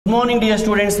Good morning dear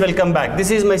students, welcome back.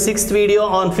 This is my 6th video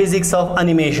on physics of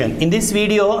animation. In this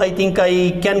video I think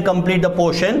I can complete the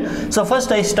portion. So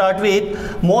first I start with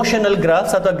motional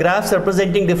graphs, or the graphs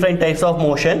representing different types of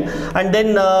motion, and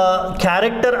then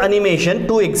character animation,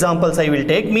 2 examples I will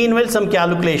take. Meanwhile some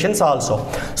calculations also.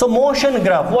 So motion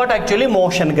graph, what actually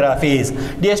motion graph is?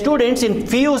 Dear students, in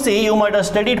PUC you might have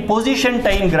studied position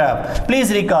time graph.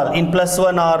 Please recall, in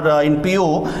 +1 or in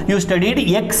PU you studied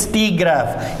XT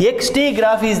graph. XT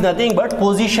graph is nothing but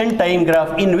position time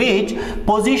graph, in which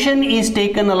position is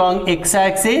taken along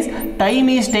x-axis, time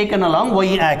is taken along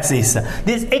y-axis.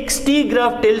 This XT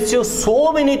graph tells you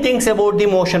so many things about the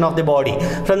motion of the body.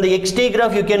 From the XT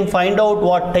graph you can find out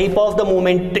what type of the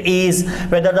movement is,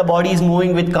 whether the body is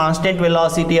moving with constant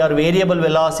velocity or variable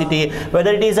velocity,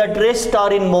 whether it is at rest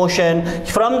or in motion.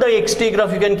 From the XT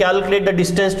graph you can calculate the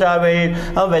distance traveled,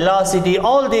 velocity,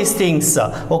 all these things.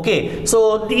 Okay,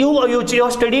 so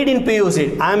you studied in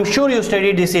PUC. I am sure you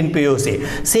studied this in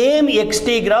PUC. Same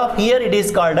XT graph, here it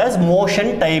is called as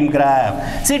motion time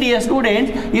graph. See dear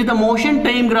students, if the motion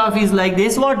time graph is like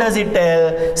this, what does it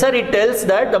tell? Sir, it tells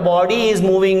that the body is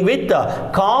moving with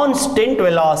constant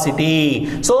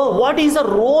velocity. So what is the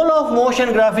role of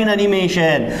motion graph in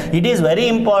animation? It is very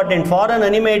important for an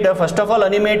animator. First of all,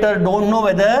 animator don't know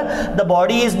whether the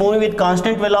body is moving with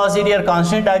constant velocity or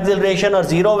constant acceleration or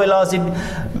zero velocity.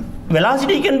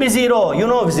 Velocity can be zero, you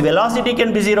know, velocity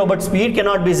can be zero, but speed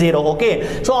cannot be zero.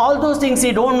 Okay, so all those things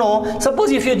you don't know.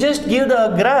 Suppose if you just give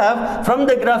the graph, from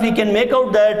the graph you can make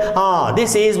out that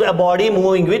this is a body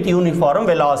moving with uniform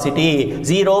velocity,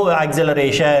 zero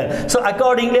acceleration. So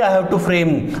accordingly I have to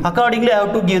frame, accordingly I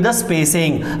have to give the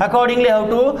spacing, accordingly I have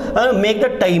to make the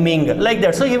timing, like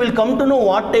that. So you will come to know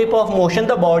what type of motion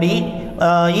the body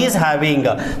is having.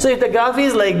 So if the graph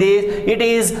is like this, it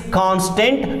is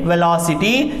constant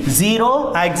velocity,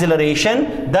 zero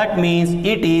acceleration, that means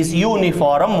it is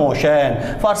uniform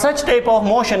motion. For such type of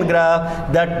motion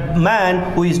graph, that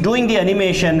man who is doing the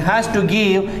animation has to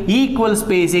give equal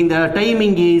spacing. The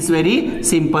timing is very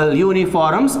simple,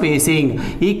 uniform spacing,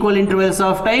 equal intervals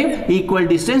of time, equal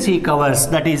distance he covers.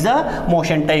 That is the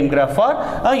motion time graph for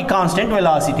a constant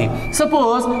velocity.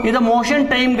 Suppose if the motion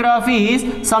time graph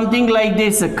is something like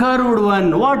this, a curved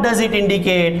one, what does it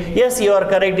indicate? Yes, you are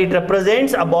correct, it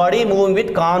represents a body moving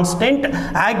with constant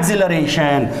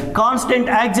acceleration. Constant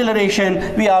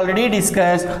acceleration we already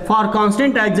discussed. For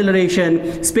constant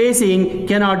acceleration, spacing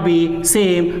cannot be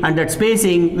same, and that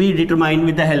spacing we determine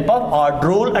with the help of odd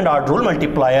rule and odd rule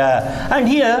multiplier. And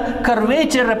here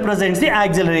curvature represents the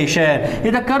acceleration.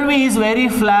 If the curve is very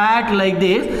flat like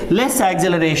this, less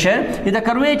acceleration. If the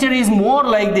curvature is more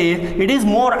like this, it is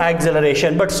more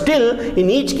acceleration, but still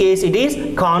in each case it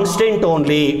is constant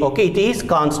only. Okay, it is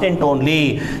constant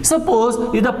only.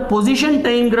 Suppose if the position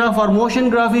time graph or motion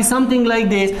graph is something like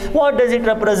this, what does it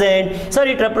represent? Sir,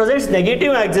 it represents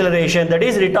negative acceleration, that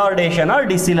is retardation or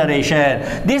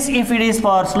deceleration. This, if it is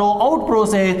for slow out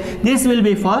process, this will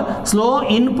be for slow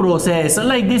in process.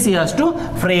 Like this he has to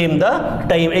frame the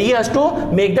time, he has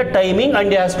to make the timing, and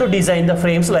he has to design the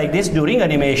frames like this during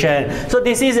animation. So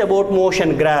this is about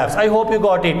motion graphs. I hope you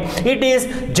got it. It is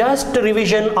just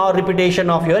revision or repetition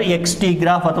of your XT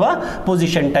graph or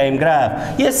position time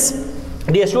graph. Yes.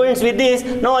 Dear students, with this,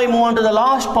 now I move on to the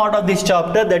last part of this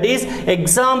chapter, that is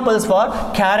examples for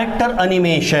character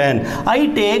animation. I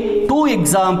take 2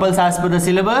 examples as per the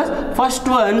syllabus. First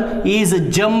one is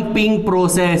jumping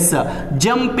process.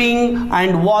 Jumping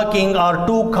and walking are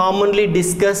 2 commonly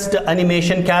discussed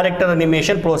animation, character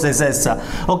animation processes.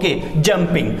 Okay,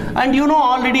 jumping. And you know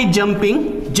already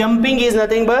jumping is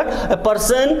nothing but a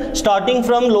person starting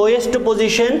from lowest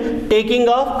position, taking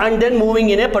off and then moving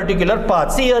in a particular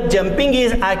path. See, here jumping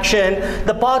is action.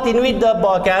 The path in which the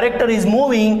character is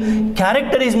moving,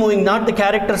 not the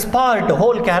character's part, the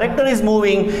whole character is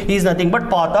moving, is nothing but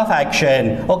path of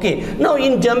action. Okay, now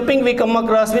in jumping we come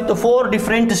across with 4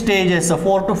 different stages,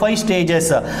 4 to 5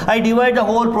 stages. I divide the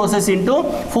whole process into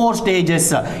 4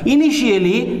 stages.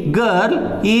 Initially,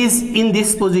 girl is in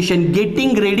this position,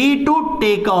 getting ready to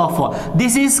take off.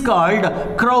 This is called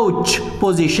crouch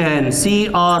position,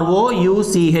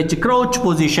 C-R-O-U-C-H, crouch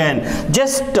position.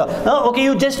 Just okay,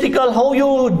 you just recall how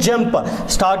you jump.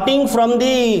 Starting from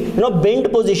the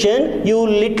bent position, you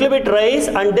little bit rise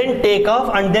and then take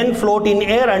off and then float in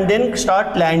air and then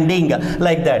start landing,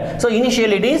 like that. So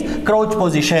initially it is crouch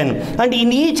position, and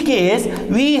in each case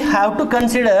we have to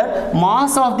consider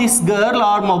mass of this girl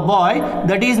or boy,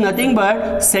 that is nothing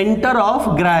but center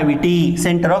of gravity.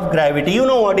 Center of gravity, you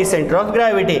know what is center of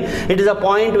gravity. It is a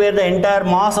point where the entire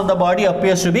mass of the body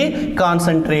appears to be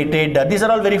concentrated. These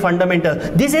are all very fundamental.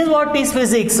 This is what is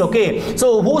physics, okay?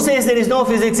 So who says there is no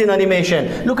physics in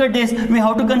animation? Look at this. We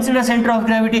have to consider center of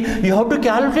gravity. You have to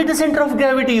calculate the center of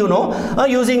gravity,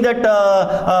 using that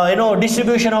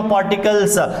distribution of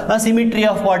particles, symmetry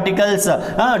of particles,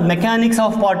 mechanics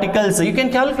of particles. You can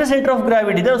calculate center of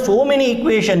gravity. There are so many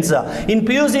equations. In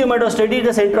PUC you might have studied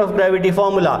the center of gravity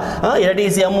formula. That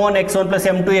is m1 x1 plus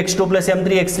m2 x2 plus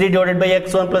m3 x3 divided by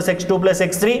x1 plus x2 plus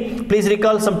x3. Please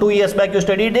recall, some 2 years back you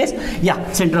studied this. Yeah,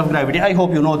 center of gravity. I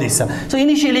hope you know this. So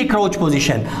initially crouch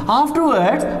position.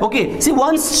 Afterwards, okay, see,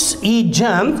 once he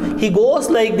jumps, he goes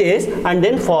like this and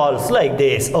then falls like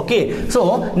this. Okay,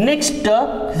 so next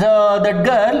that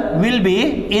girl will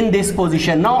be in this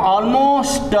position. Now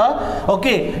almost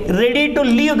ready to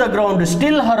leave the ground.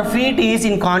 Still her feet is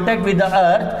in contact with the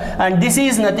earth, and this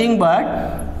is nothing but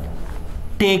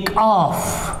take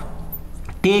off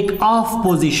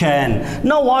position.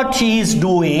 Now what she is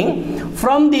doing,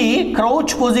 from the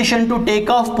crouch position to take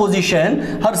off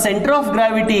position, her center of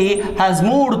gravity has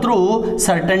moved through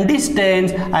certain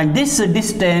distance, and this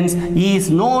distance is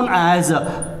known as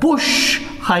push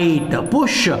height.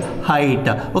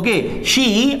 Okay,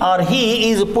 she or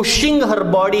he is pushing her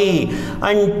body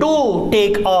and to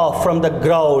take off from the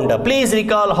ground. Please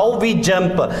recall how we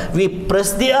jump. We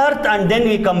press the earth and then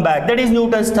we come back. That is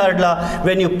Newton's third law.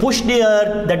 When you push the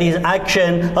earth, that is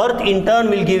action. Earth in turn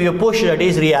will give you push, that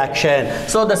is reaction.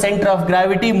 So the center of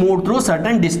gravity moved through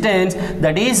certain distance,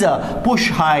 that is push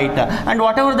height. And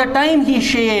whatever the time he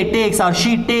takes or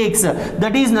she takes,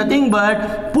 that is nothing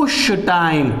but push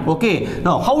time. Okay,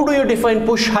 now how do you define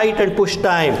push height and push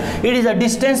time? It is a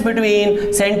distance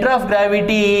between center of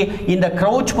gravity in the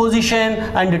crouch position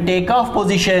and the takeoff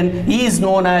position is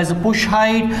known as push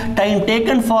height. Time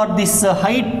taken for this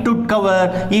height to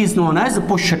cover is known as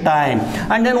push time.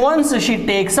 And then once she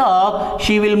takes off,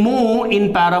 she will move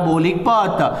in parabolic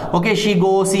path. Okay, she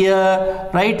goes here,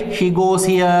 right? She goes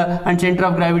here, and center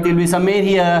of gravity will be somewhere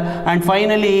here, and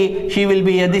finally she will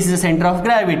be here. This is the center of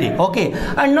gravity. Okay,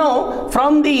 and now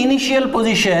from the initial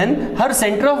position, her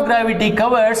center of gravity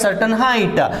covers certain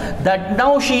height. That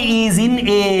now she is in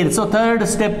air. So third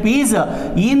step is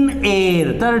in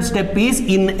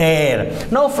air.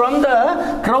 Now from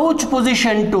the crouch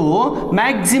position to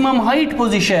maximum height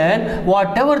position,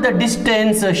 whatever the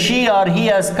distance she or he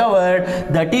has covered,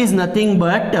 that is nothing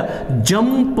but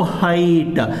jump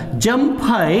height.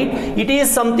 It is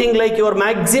something like your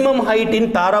maximum height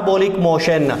in parabolic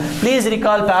motion. Please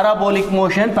recall parabolic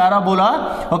motion,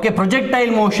 parabola, okay,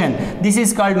 projectile motion. This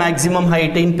is called maximum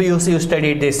height. In PUC you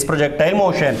studied this, projectile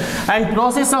motion. And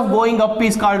process of going up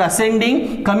is called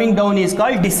ascending, coming down is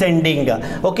called descending.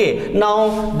 Okay,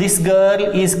 now this girl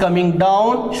is coming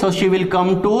down, so she will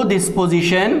come to this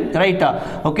position, right?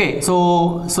 Okay,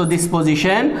 so this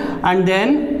position, and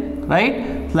then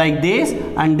right like this,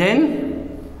 and then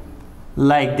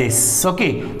like this.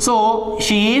 Okay, so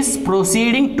she is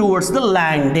proceeding towards the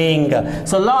landing.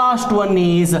 So last one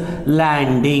is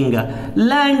landing.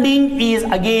 Landing is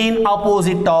again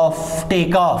opposite of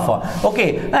takeoff.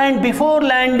 Okay, and before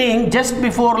landing, just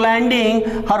before landing,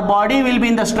 her body will be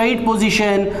in the straight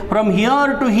position from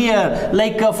here to here,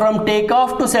 like from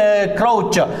takeoff to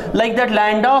crouch, like that.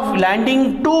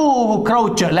 Landing to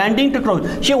crouch.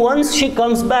 Once she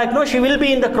comes back, no, she will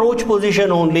be in the crouch position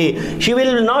only. She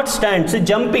will not stand. So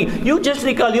jumping, you just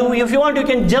recall, if you want, you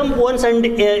can jump once and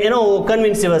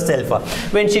convince yourself.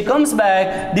 When she comes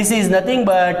back, this is nothing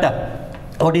but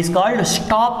what is called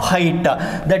stop height.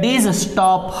 That is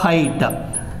stop height.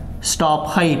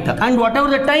 And whatever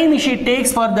the time she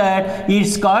takes for that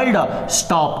is called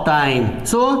stop time.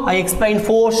 So I explained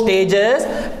 4 stages.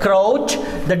 Crouch,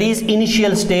 that is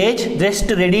initial stage, just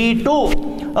ready to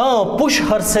push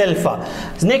herself.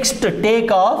 Next,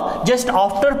 take off. Just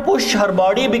after push, her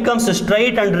body becomes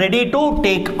straight and ready to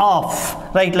take off,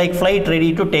 right? Like flight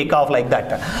ready to take off, like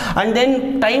that. And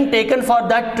then time taken for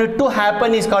that to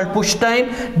happen is called push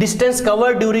time. Distance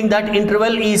covered during that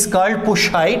interval is called push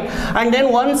height. And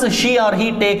then once she or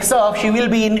he takes off, she will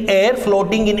be in air,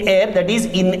 floating in air, that is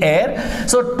in air.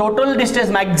 So total distance,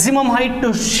 maximum height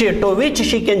to which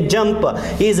she can jump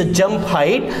is a jump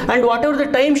height. And whatever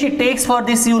the time she takes for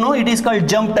this, it is called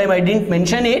jump time. I didn't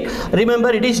mention it. Remember,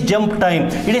 it is jump time.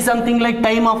 It is something like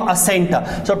time of ascent.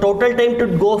 So total time to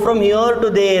go from here to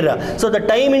there. So the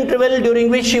time interval during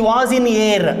which she was in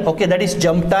air, okay, that is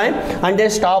jump time. And then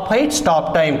stop height,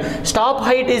 stop time. Stop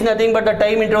height is nothing but the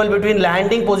time interval between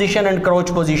landing position and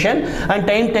crouch position, and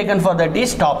time taken for that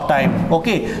is stop time.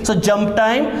 Okay, so jump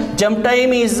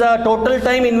time is total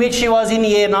time in which she was in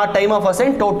air, not time of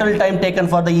ascent, total time taken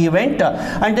for the event.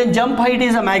 And then jump height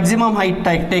is a maximum height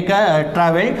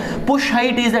traveled. Push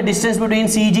height is the distance between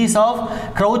CGs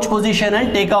of crouch position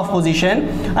and takeoff position,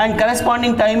 and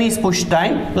corresponding time is push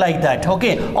time, like that.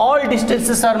 Okay, all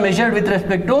distances are measured with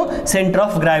respect to center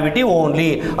of gravity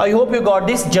only. I hope you got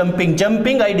this.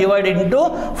 Jumping I divided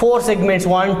into 4 segments: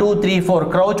 1, 2, 3,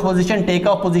 4. Crouch position,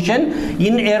 takeoff position,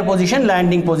 in air position,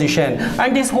 landing position.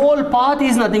 And this whole path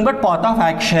is nothing but path of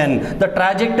action. The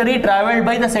trajectory traveled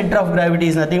by the center of gravity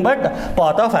is nothing but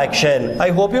path of action. I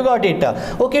hope you got it.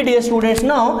 Okay, dear students,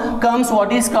 now comes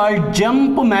what is called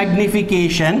jump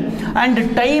magnification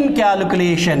and time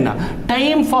calculation.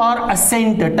 Time for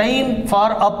ascent, time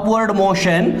for upward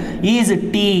motion is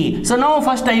t. So now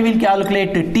first I will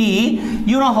calculate t.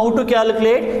 You know how to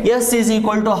calculate? S is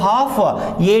equal to half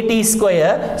at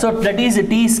square. So that is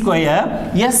t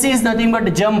square. S is nothing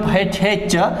but jump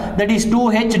h, that is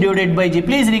 2h divided by g.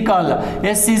 Please recall,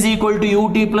 S is equal to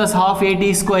ut plus half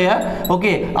at square.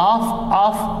 Okay,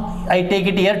 half I take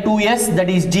it here, 2s, that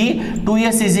is g.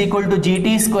 2s is equal to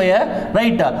gt square,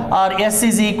 right? Or s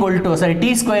is equal to, sorry,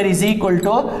 t square is equal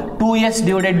to 2s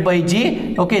divided by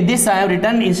g. Okay, this I have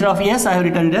written, instead of s I have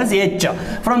written it as h.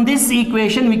 From this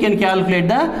equation we can calculate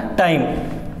the time.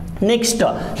 Next,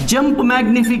 jump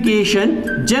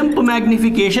magnification. Jump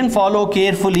magnification, follow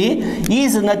carefully,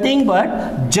 is nothing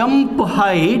but jump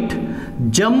height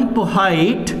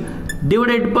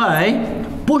divided by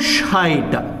push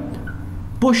height.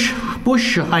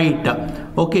 Push height.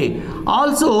 Okay,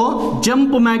 also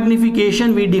jump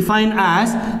magnification we define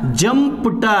as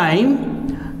jump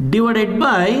time divided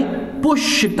by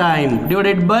push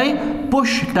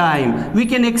time, we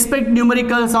can expect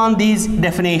numericals on these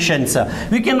definitions.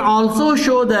 We can also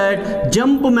show that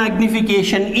jump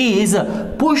magnification is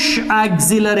push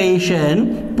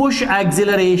acceleration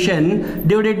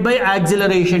divided by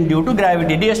acceleration due to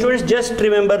gravity. Dear students, just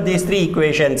remember these 3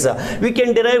 equations. We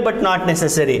can derive but not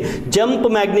necessary.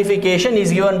 Jump magnification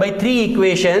is given by 3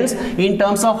 equations in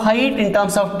terms of height, in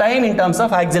terms of time, in terms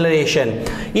of acceleration.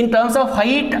 In terms of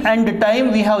height and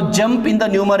time, we have jump in the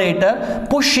numerator,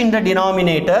 push in the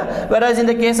denominator, whereas in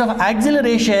the case of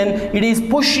acceleration, it is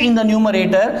push in the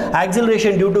numerator,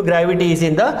 acceleration due to gravity is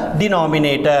in the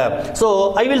denominator.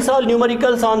 So I will solve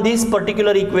numericals on these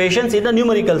particular equations in the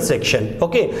numerical section.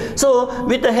 Okay, so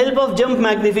with the help of jump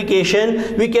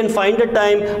magnification, we can find the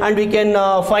time and we can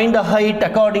find the height.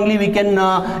 Accordingly, we can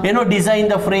design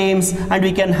the frames and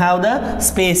we can have the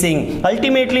spacing.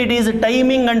 Ultimately, it is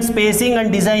timing and spacing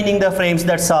and designing the frames.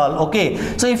 That's all. Okay,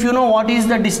 so if you know what is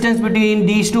the distance between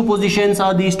these 2 positions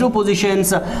or these 2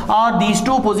 positions or these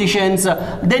 2 positions,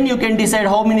 then you can decide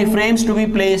how many frames to be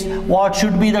placed, what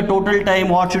should be the total time,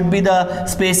 what should be the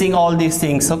spacing, all these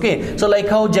things. Okay, so like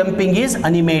how jumping is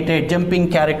animated, jumping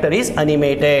character is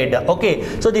animated. Okay,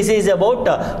 so this is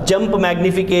about jump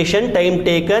magnification, time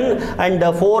taken, and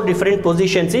 4 different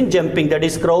positions in jumping, that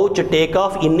is crouch,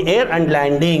 takeoff, in air and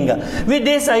landing. With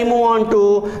this I move on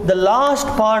to the last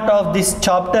part of this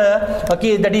chapter.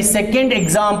 Okay, that is second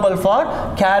example for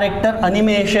character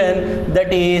animation,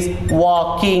 that is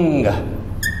walking.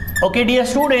 Okay, dear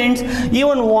students,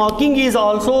 even walking is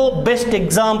also best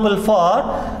example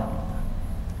for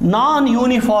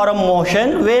non-uniform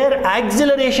motion where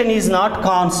acceleration is not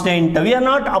constant. We are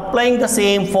not applying the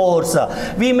same force.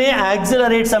 We may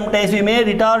accelerate sometimes, we may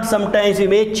retard sometimes, we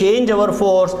may change our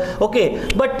force. Okay,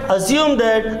 but assume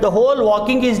that the whole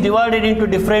walking is divided into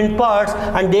different parts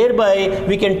and thereby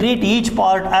we can treat each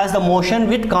part as the motion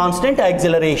with constant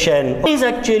acceleration. What is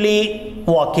actually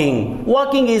walking?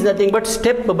 Walking is nothing but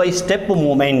step by step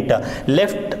movement,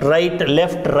 left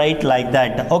right like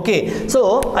that. Okay,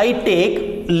 so I take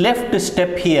left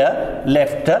step here,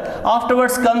 left,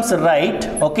 afterwards comes right,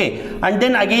 okay, and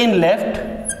then again left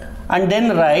and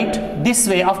then right, this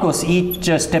way. Of course each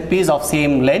step is of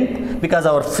same length because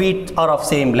our feet are of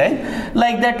same length,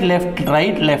 like that, left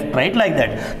right like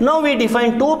that. Now we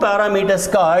define 2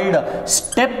 parameters called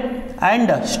step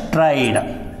and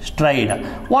stride.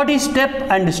 What is step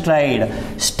and stride?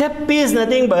 Step is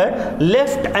nothing but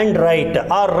left and right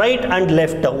or right and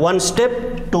left, 1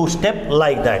 step, 2 step,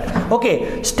 like that.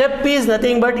 Okay, step is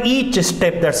nothing but each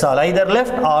step, that's all, either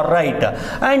left or right.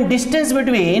 And distance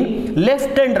between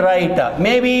left and right,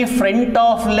 maybe front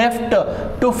of left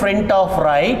to front of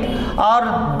right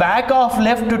or back of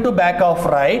left to back of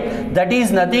right, that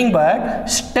is nothing but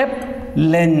step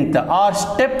length or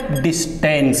step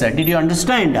distance. Did you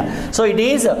understand? So it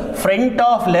is front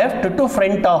of left to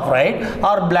front of right,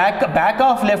 or back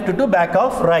of left to back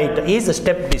of right is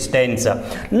step distance.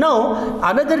 Now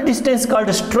another distance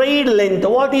called stride length.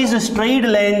 What is stride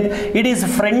length? It is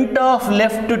front of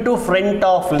left to front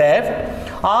of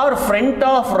left, or front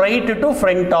of right to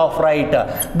front of right.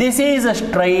 This is a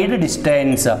stride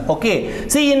distance. Okay,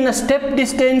 see, in a step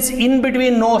distance, in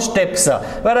between no steps,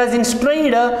 whereas in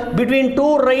stride, between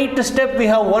two right step we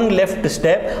have one left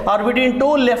step, or between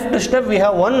two left step we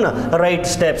have one right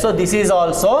step. So this is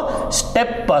also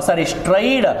stride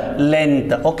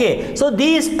length. Okay, so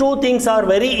these two things are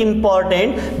very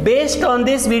important. Based on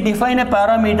this, we define a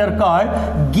parameter called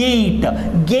gait.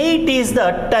 Gait is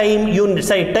the time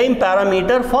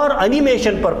parameter for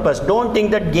animation purpose. Don't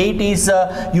think that gait is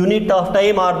a unit of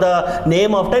time or the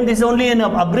name of time. This is only an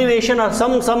abbreviation or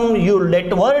some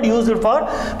word used for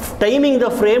timing the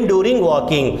frame during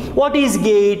walking. What is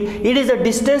gait? It is a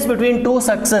distance between two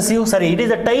successive, it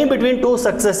is a time between two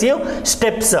successive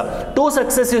steps. Two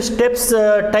successive steps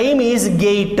time is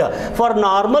gait. For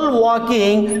normal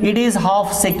walking, it is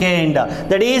half second.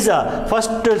 That is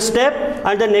first step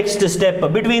and the next step.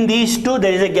 Between these two,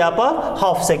 there is a gap of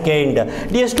half second.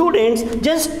 Dear students,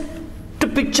 just to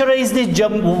picturize this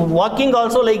walking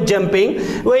also like jumping.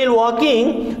 While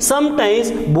walking,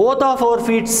 sometimes both of our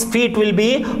feet will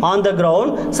be on the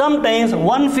ground, sometimes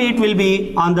one feet will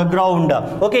be on the ground.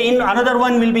 Okay, in another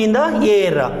one will be in the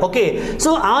air. Okay,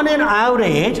 so on an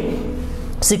average,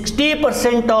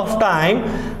 60% of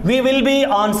time we will be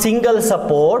on single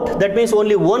support. That means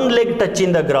only one leg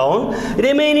touching the ground.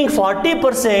 Remaining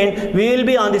 40% we will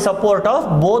be on the support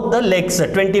of both the legs.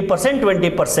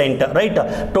 20%, right?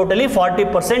 Totally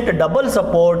 40% double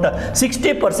support,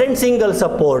 60% single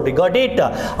support. Got it?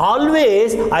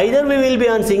 Always either we will be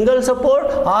on single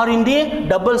support or in the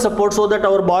double support, so that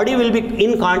our body will be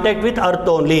in contact with earth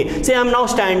only. Say I am now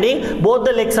standing, both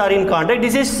the legs are in contact.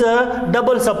 This is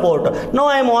double support. Now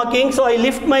I am walking, so I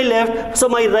lift my left, so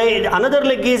my right, another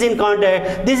leg is in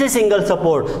contact. This is single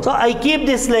support. So I keep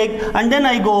this leg and then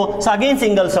I go, so again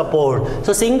single support.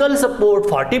 So single support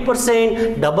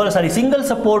 40%, single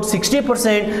support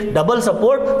 60%, double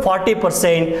support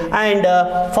 40%. And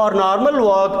for normal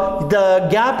walk, the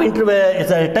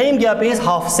time gap is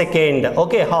half second.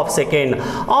 Okay, half second.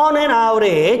 On an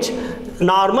average,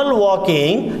 normal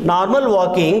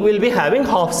walking will be having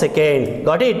half second.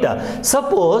 Got it?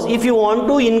 Suppose if you want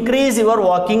to increase your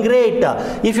walking rate,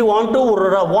 if you want to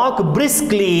walk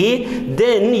briskly,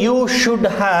 then you should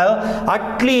have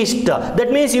at least,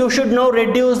 that means you should now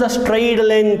reduce the stride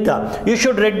length, you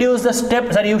should reduce the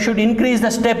step, you should increase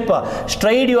the step.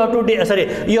 Stride you have to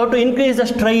increase the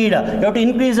stride,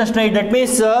 that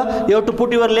means you have to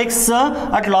put your legs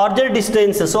at larger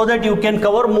distance so that you can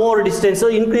cover more distance. So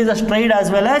increase the stride as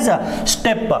well as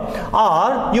step,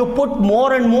 or you put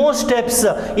more and more steps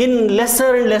in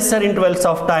lesser and lesser intervals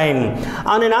of time.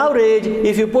 On an average,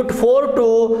 if you put 4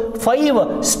 to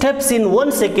 5 steps in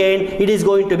 1 second, it is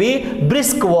going to be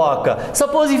brisk walk.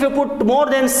 Suppose if you put more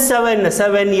than 7,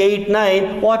 8,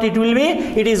 9, what it will be?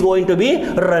 It is going to be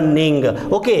running.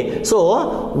 Okay,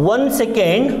 so 1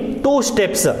 second 2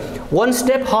 steps, 1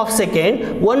 step half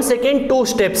second, 1 second 2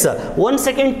 steps, 1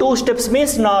 second 2 steps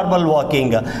means normal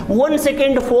walking, 1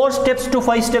 second 4 steps to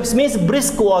 5 steps means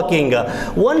brisk walking,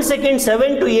 1 second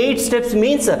 7 to 8 steps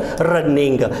means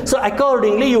running. So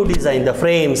accordingly you design the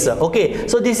frames. Okay,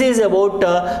 so this is about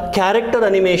character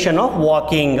animation of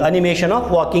walking,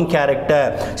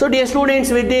 character. So dear students,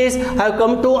 with this I have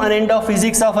come to an end of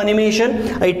physics of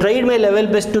animation. I tried my level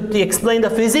best to explain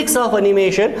the physics of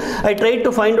animation. I tried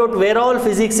to find out where all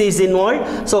physics is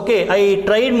involved. So okay, I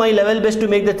tried my level best to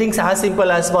make the things as simple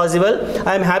as possible.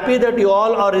 I am happy that you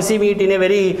all are receiving it in a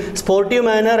very sportive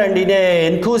manner and in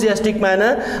an enthusiastic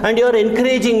manner, and you are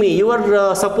encouraging me.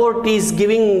 Your support is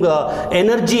giving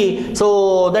energy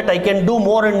so that I can do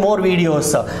more and more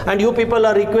videos, and you people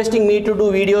are requesting me to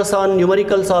do videos on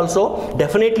numericals also.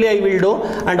 Definitely I will do,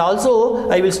 and also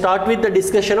I will start with the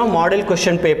discussion of model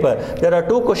question paper. There are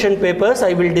 2 question papers.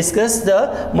 I will discuss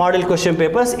the model question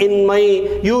papers in my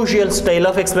usual style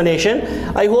of explanation.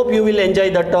 I hope you will enjoy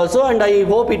that also, and I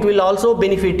hope it will also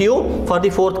benefit you for the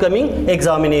forthcoming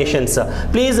examinations.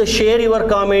 Please share your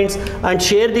comments and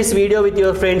share this video with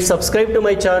your friends. Subscribe to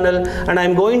my channel, and I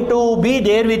am going to be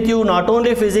there with you, not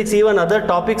only physics, even other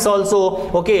topics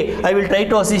also. Okay, I will try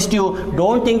to assist you.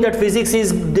 Don't think that physics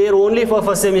is there only for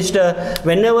first semester.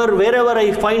 Wherever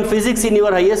I find physics in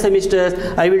your higher semesters,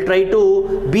 I will try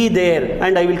to be there,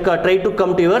 and I will try to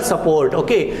come to your support.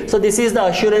 Okay, so this is the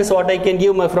assurance what I can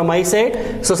give from my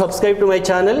side. So subscribe to my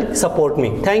channel, support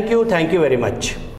me. Thank you very much.